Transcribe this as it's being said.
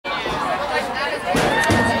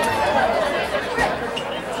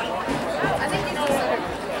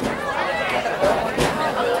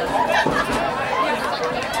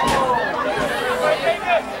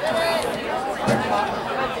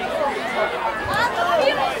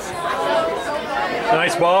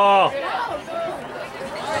Nice ball.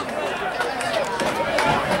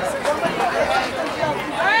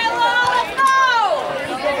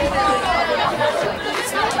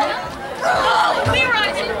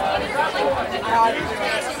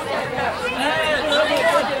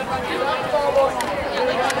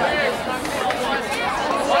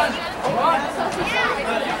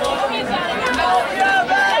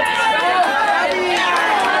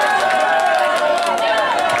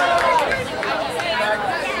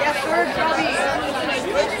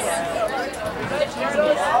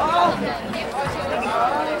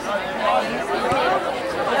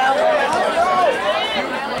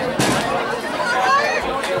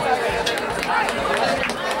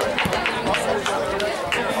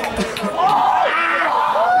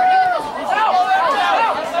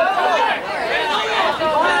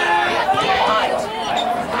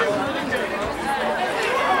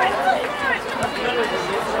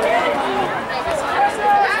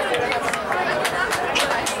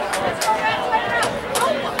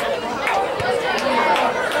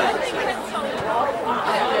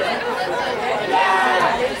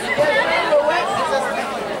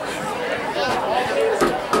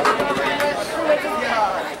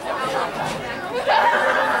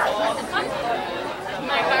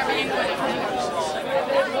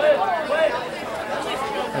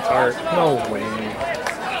 That's hard. No way.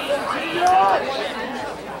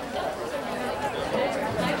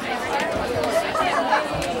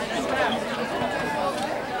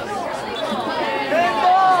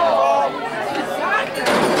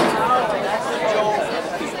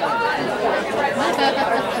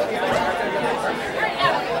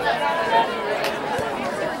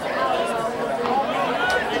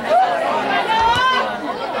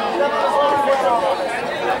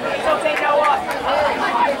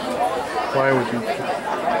 Why would you?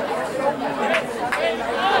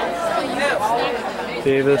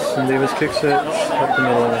 Davis, and Davis kicks it up the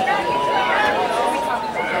middle.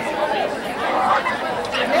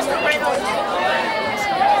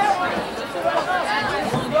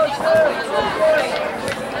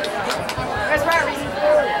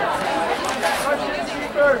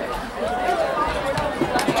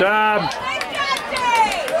 Good job.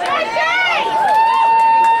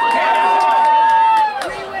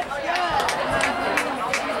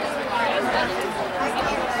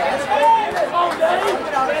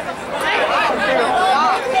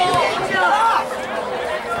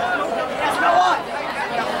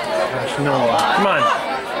 Gosh, no. Come on.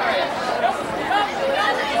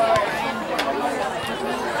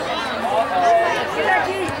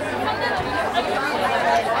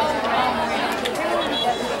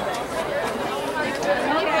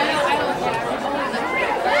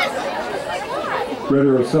 Red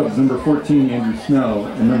Arrow subs number 14, Andrew Snell,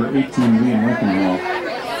 and number 18, Liam Lincolnwall.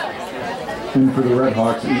 And for the Red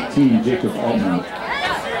Hawks, 18, Jacob Altman.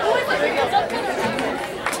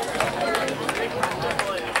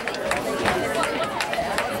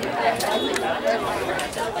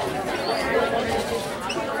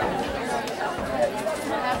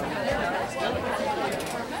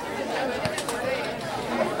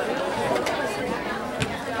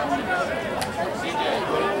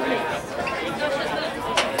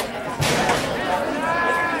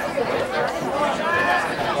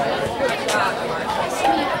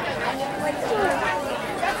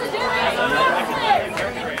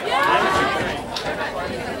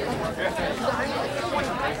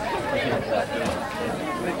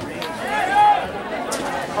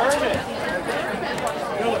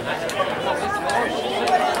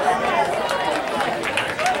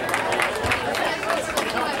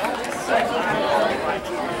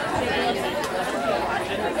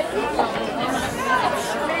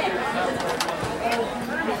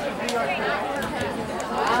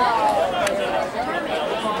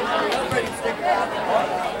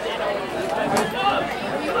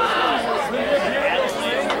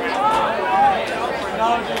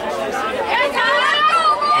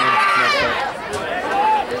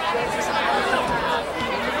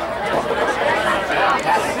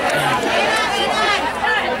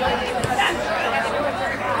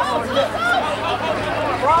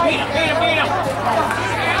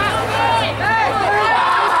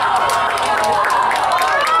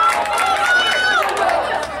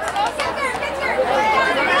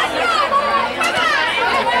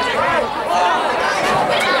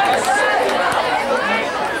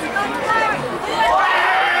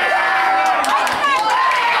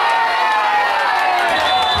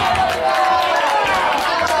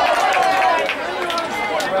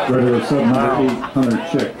 Red Arrow sub number 8, Hunter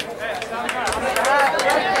Chick.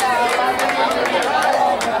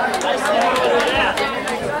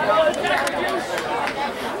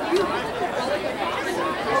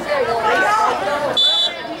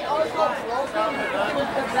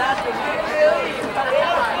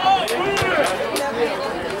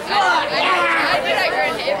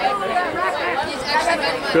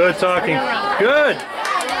 Good talking. Good.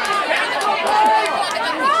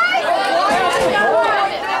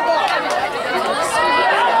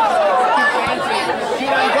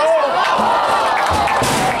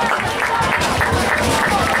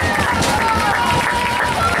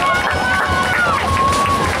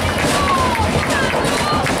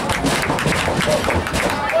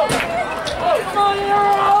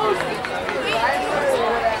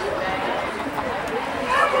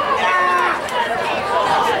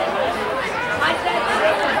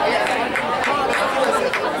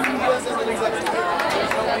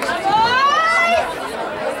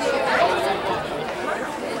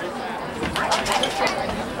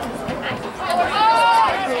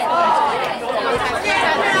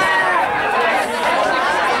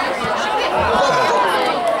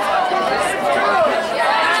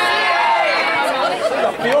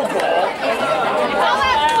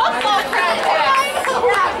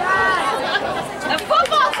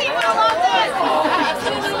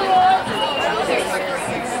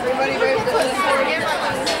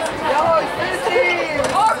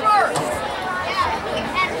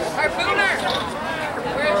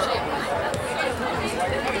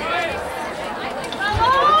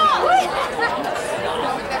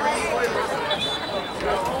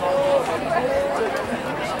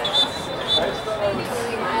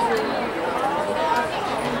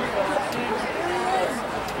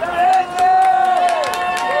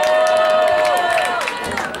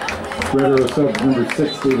 Red Arrow subs number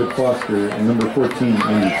 6, David Foster, and number 14,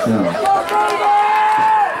 Andy Snow.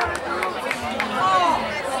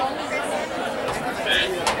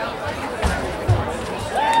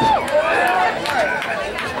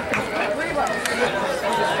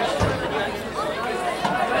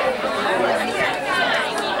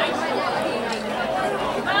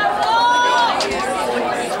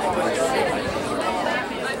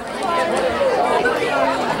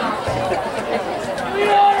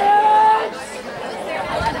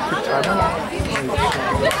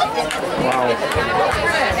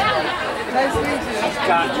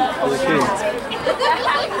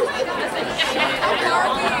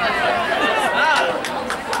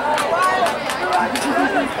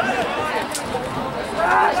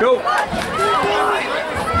 Go!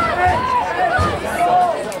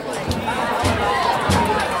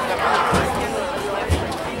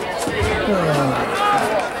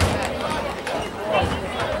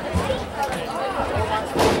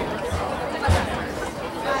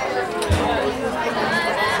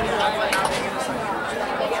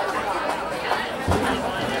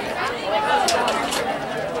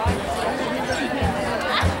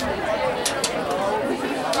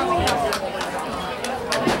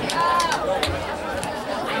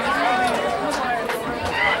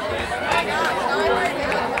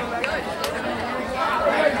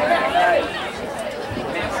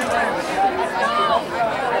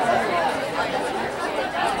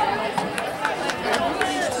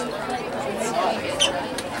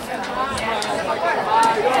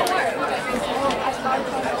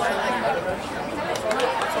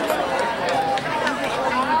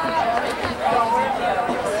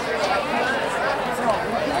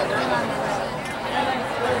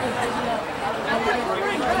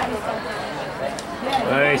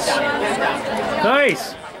 Nice.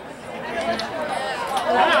 Nice.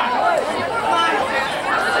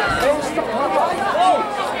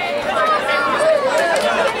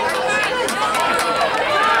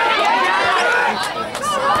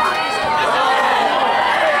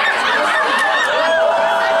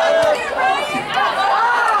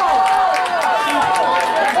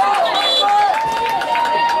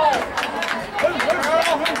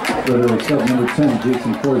 Red Arrow sub number 10,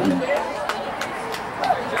 Jason Corrigan.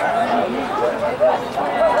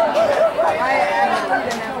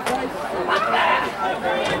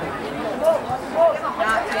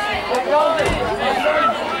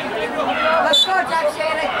 Let's go, Jack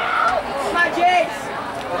Shannon. Come on, Jace.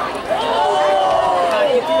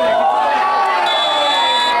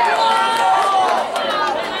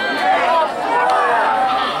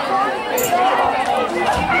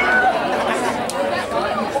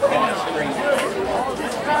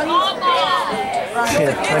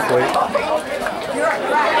 Yeah, nice weight.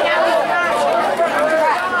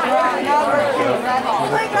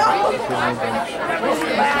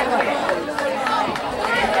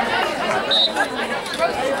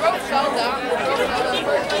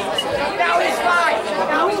 Now he's fine.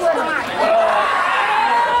 Now he's fine.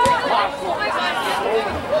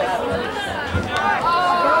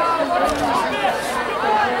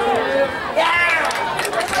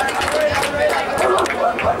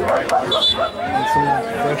 And some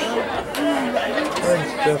fresh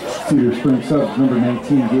Cedar Spring subs, number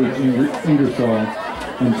 19, Gage Ingersoll,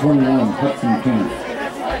 and 21, Hudson Camp.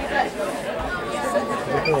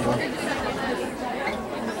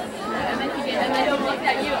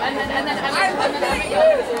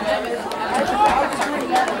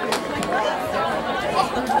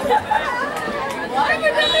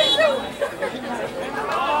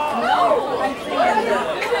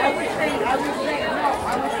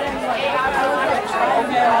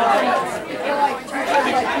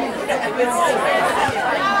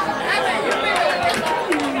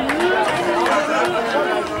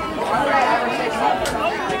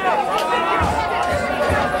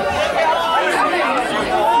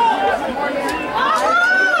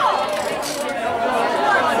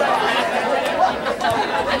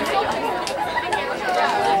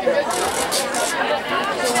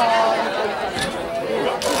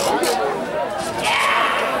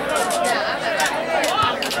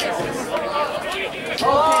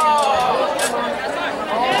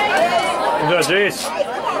 Good, Jace.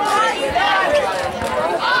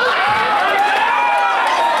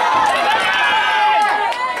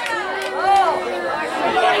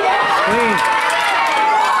 Clean.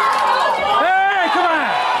 Hey, come on!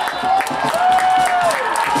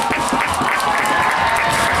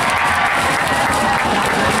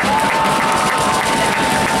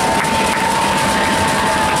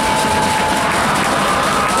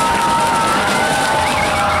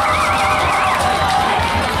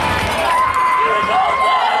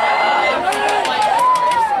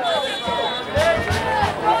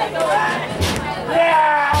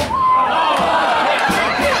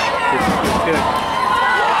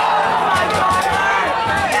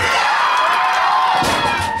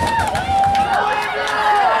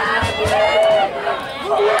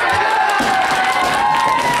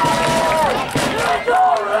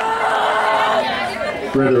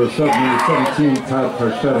 Red Arrow sub number 17, Todd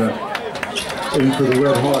Parchetta. And for the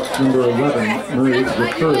Red Hawks, number 11, Murray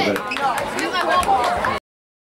Zafurvik.